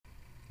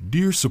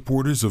Dear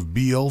supporters of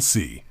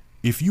BLC,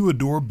 if you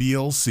adore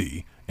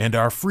BLC and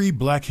our free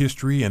Black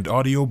History and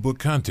audiobook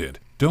content,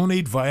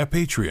 donate via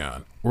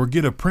Patreon or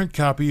get a print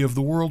copy of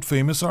the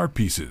world-famous art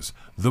pieces,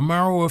 The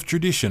Marrow of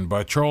Tradition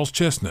by Charles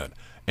Chesnutt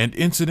and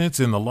Incidents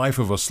in the Life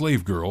of a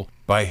Slave Girl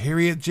by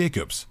Harriet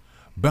Jacobs,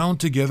 bound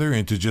together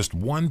into just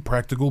one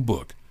practical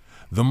book.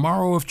 The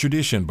Marrow of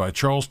Tradition by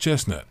Charles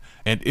Chesnutt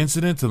and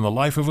Incidents in the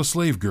Life of a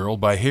Slave Girl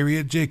by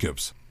Harriet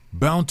Jacobs,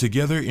 bound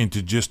together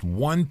into just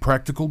one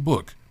practical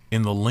book,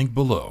 in the link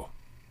below.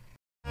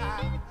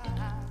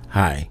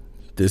 Hi,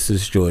 this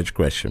is George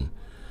Gresham.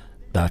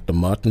 Dr.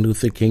 Martin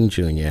Luther King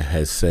Jr.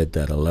 has said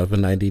that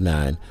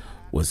 1199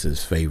 was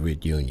his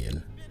favorite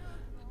union.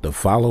 The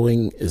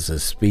following is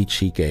a speech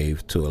he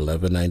gave to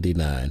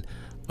 1199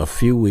 a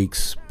few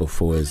weeks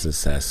before his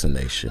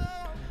assassination.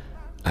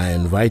 I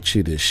invite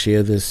you to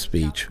share this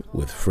speech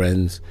with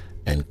friends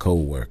and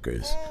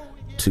co-workers.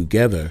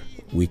 Together,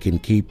 we can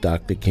keep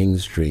Dr.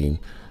 King's dream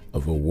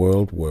of a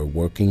world where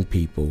working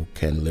people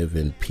can live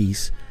in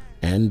peace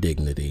and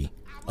dignity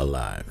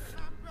alive.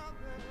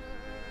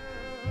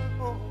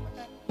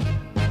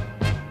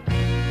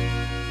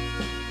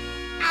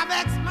 I've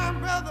asked my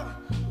brother,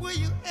 will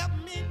you help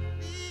me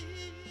please?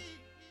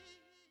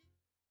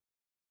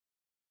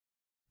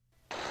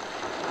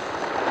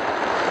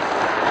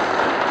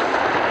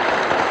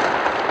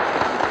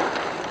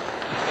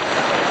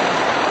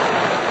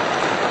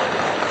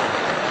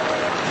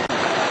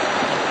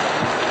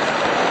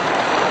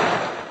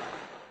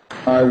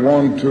 I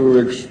want to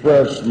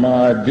express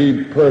my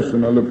deep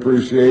personal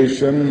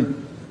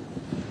appreciation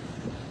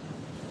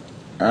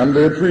and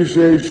the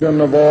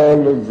appreciation of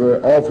all of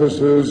the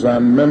officers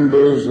and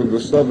members of the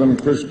Southern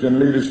Christian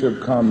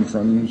Leadership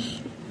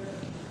Conference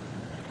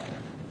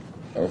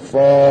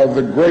for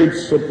the great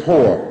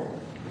support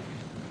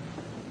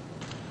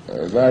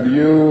that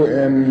you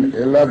in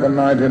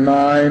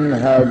 1199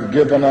 have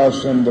given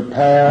us in the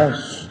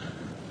past.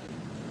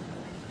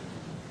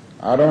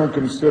 I don't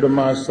consider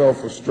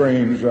myself a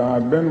stranger.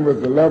 I've been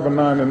with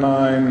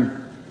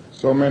 1199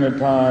 so many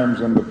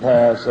times in the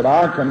past that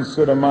I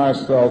consider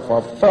myself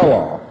a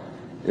fellow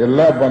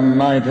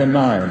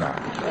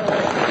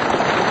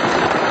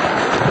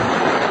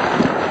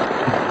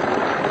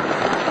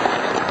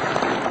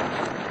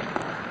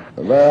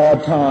 1199er. There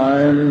are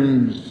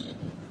times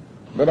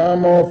that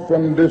I'm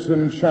often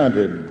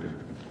disenchanted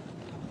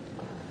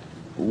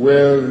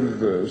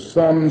with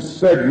some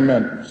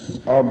segments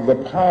of the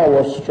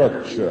power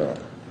structure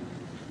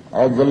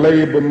of the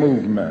labor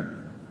movement.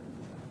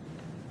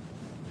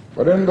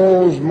 But in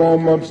those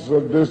moments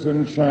of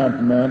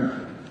disenchantment,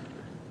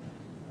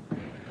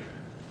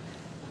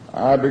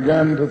 I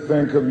began to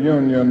think of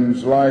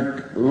unions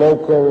like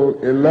Local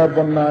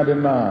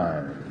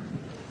 1199,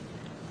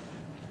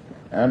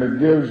 and it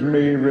gives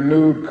me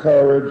renewed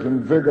courage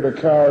and vigor to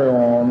carry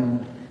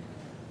on,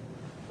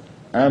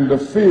 and the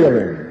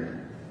feeling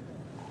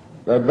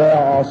that there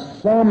are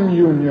some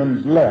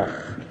unions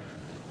left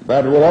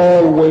that will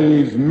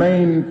always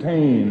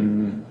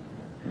maintain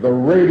the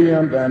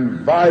radiant and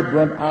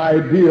vibrant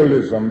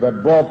idealism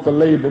that brought the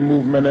labor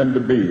movement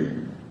into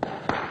being.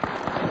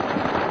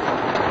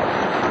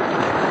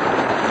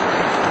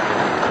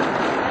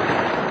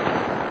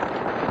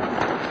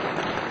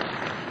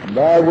 And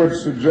I would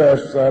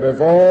suggest that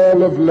if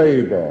all of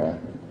labor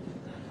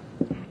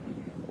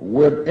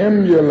would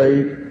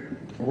emulate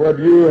what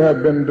you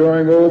have been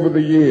doing over the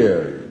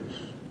years,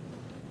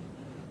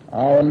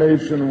 our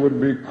nation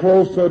would be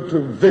closer to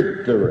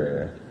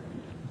victory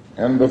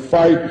in the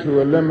fight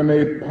to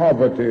eliminate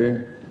poverty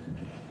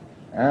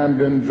and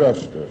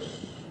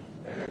injustice.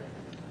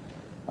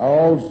 I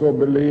also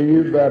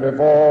believe that if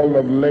all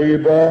of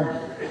labor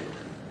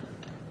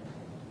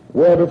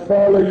were to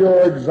follow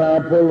your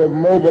example of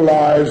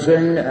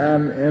mobilizing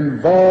and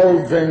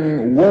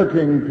involving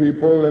working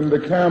people in the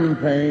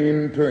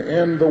campaign to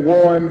end the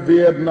war in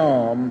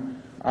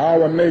Vietnam,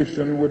 our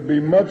nation would be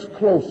much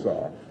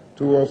closer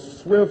to a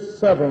swift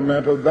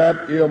settlement of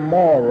that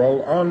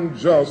immoral,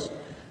 unjust,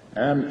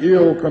 and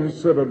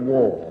ill-considered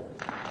war.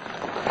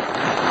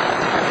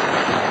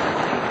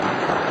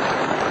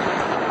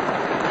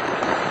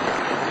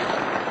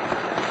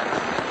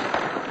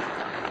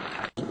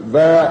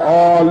 There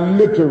are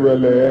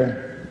literally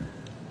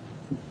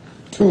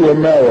two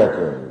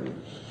Americas.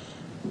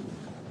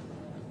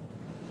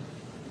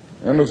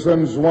 In a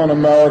sense, one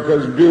America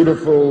is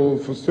beautiful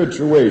for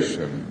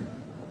situation.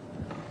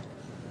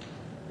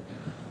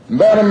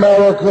 That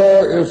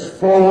America is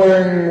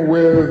flowing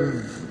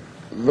with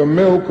the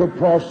milk of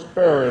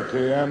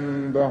prosperity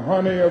and the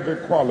honey of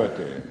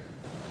equality.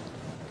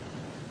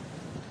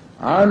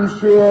 I'm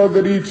sure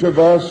that each of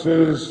us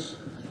is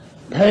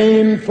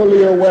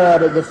painfully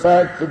aware of the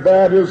fact that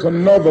that is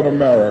another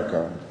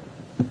America,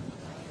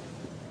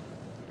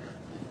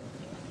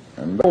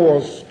 and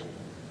forced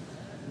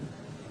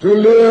to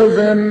live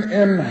in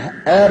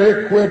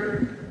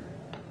inadequate,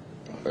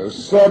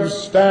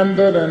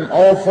 substandard, and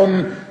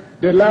often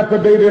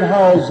dilapidated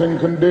housing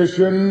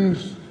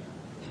conditions,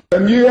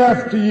 and year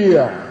after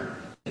year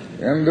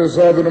in this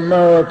other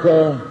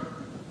America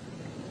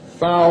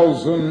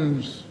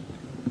thousands,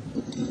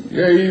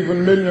 yeah,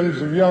 even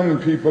millions of young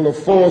people are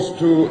forced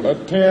to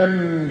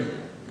attend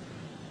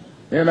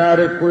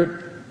inadequate,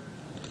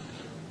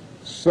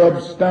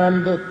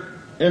 substandard,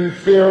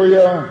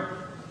 inferior,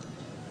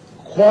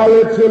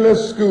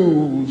 qualityless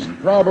schools.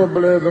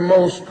 Probably the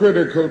most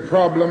critical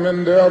problem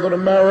in the other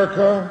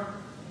America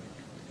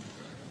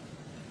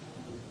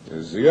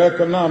is the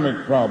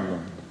economic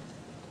problem.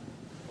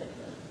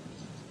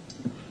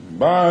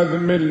 By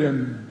the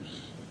millions,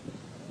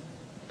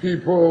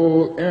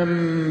 people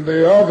in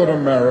the other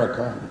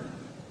America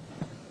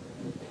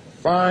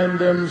find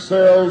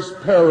themselves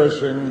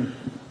perishing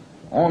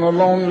on a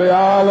lonely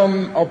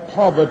island of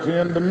poverty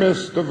in the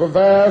midst of a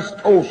vast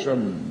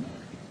ocean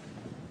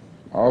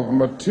of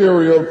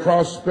material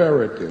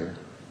prosperity.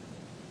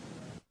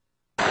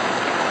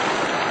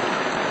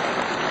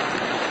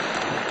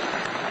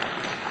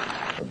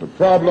 But the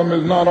problem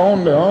is not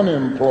only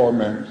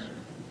unemployment,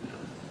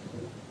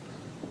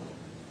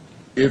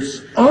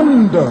 it's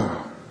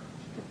under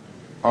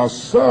or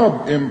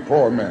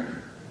sub-employment.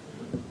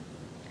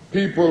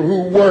 People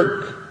who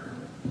work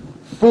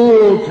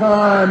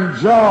full-time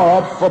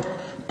jobs for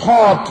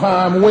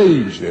part-time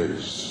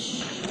wages.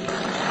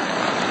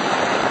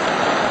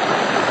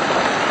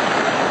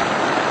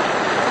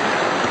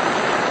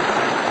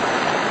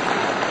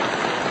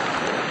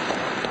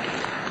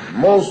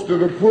 Most of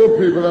the poor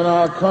people in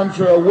our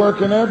country are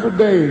working every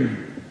day.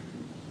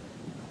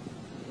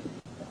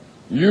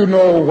 You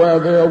know where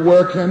they're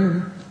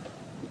working.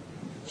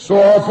 So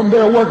often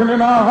they're working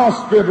in our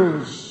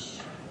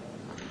hospitals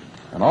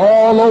and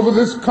all over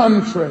this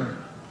country.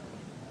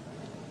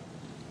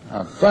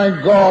 I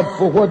thank God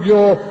for what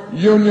your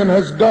union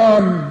has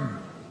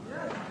done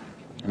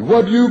and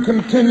what you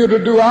continue to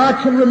do. I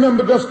can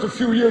remember just a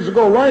few years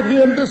ago, right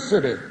here in this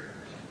city,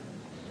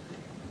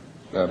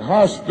 that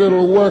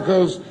hospital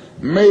workers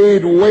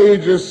made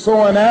wages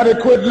so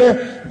inadequately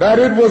that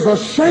it was a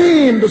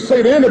shame to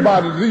say to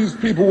anybody these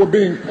people were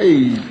being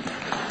paid.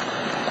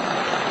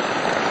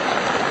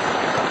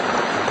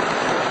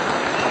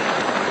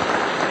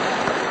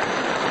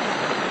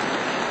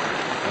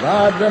 And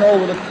I've been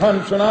over the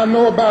country and I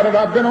know about it.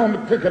 I've been on the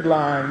picket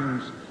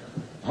lines.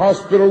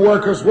 Hospital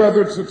workers,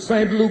 whether it's at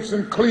St. Luke's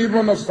in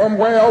Cleveland or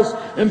somewhere else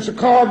in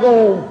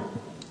Chicago.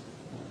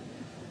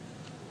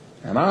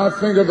 And I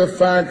think of the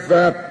fact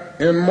that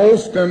in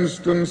most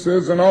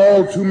instances, and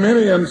all too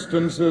many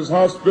instances,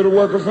 hospital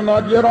workers are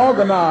not yet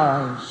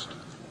organized.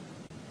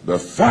 The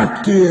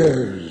fact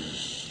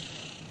is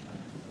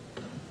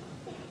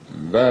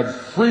that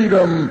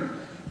freedom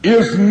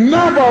is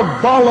never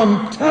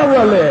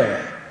voluntarily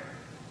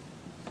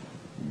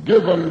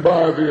given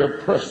by the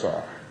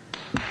oppressor.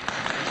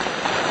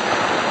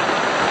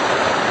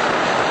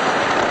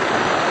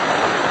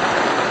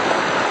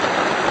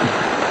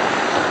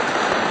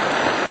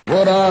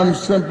 What I'm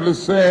simply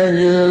saying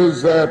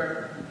is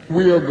that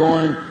we are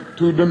going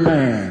to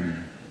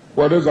demand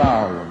what is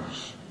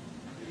ours.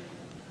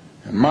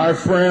 And my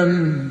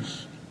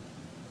friends,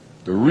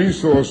 the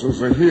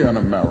resources are here in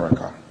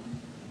America.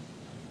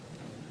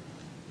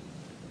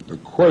 The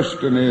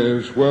question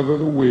is whether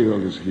the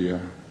will is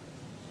here.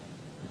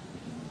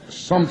 There's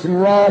something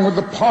wrong with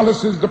the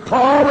policies, the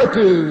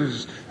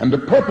priorities, and the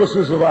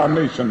purposes of our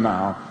nation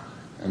now.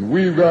 And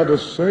we've got to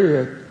say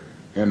it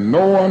in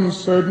no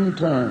uncertain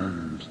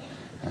terms.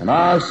 And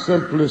I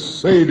simply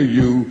say to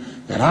you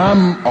that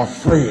I'm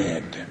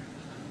afraid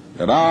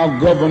that our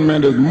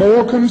government is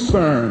more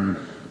concerned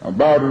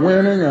about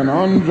winning an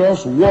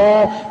unjust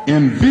war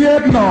in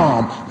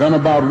Vietnam than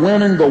about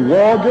winning the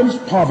war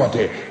against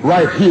poverty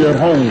right here at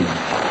home.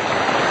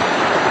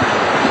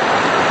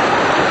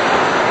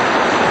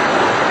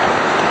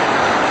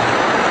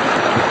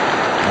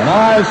 And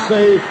I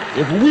say,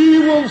 if we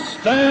will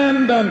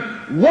stand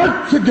and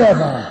work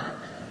together,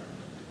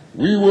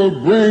 we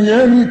will bring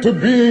into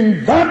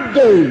being that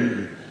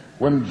day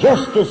when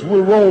justice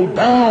will roll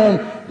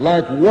down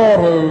like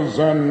waters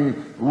and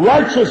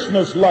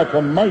righteousness like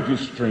a mighty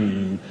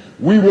stream.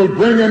 We will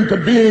bring into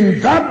being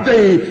that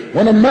day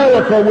when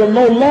America will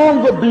no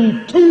longer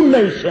be two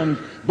nations,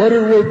 but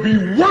it will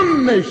be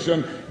one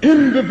nation,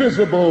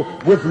 indivisible,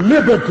 with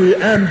liberty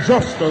and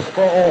justice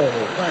for all.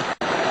 Thank you.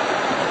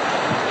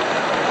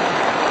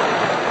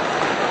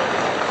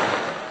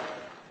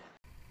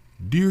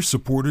 Dear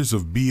supporters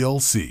of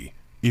BLC,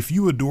 if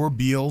you adore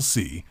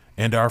BLC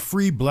and our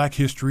free Black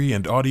History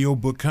and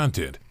audiobook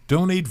content,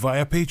 donate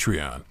via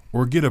Patreon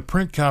or get a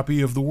print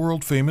copy of the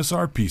world-famous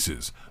art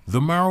pieces, The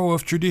Marrow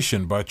of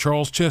Tradition by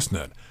Charles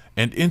Chesnutt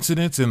and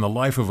Incidents in the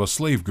Life of a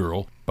Slave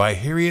Girl by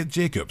Harriet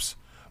Jacobs,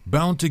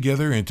 bound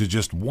together into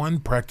just one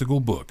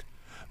practical book.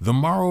 The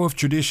Marrow of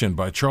Tradition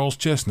by Charles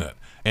Chesnutt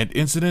and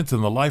Incidents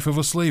in the Life of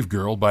a Slave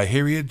Girl by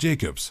Harriet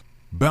Jacobs,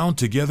 bound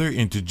together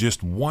into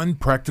just one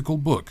practical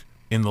book,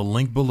 in the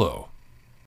link below.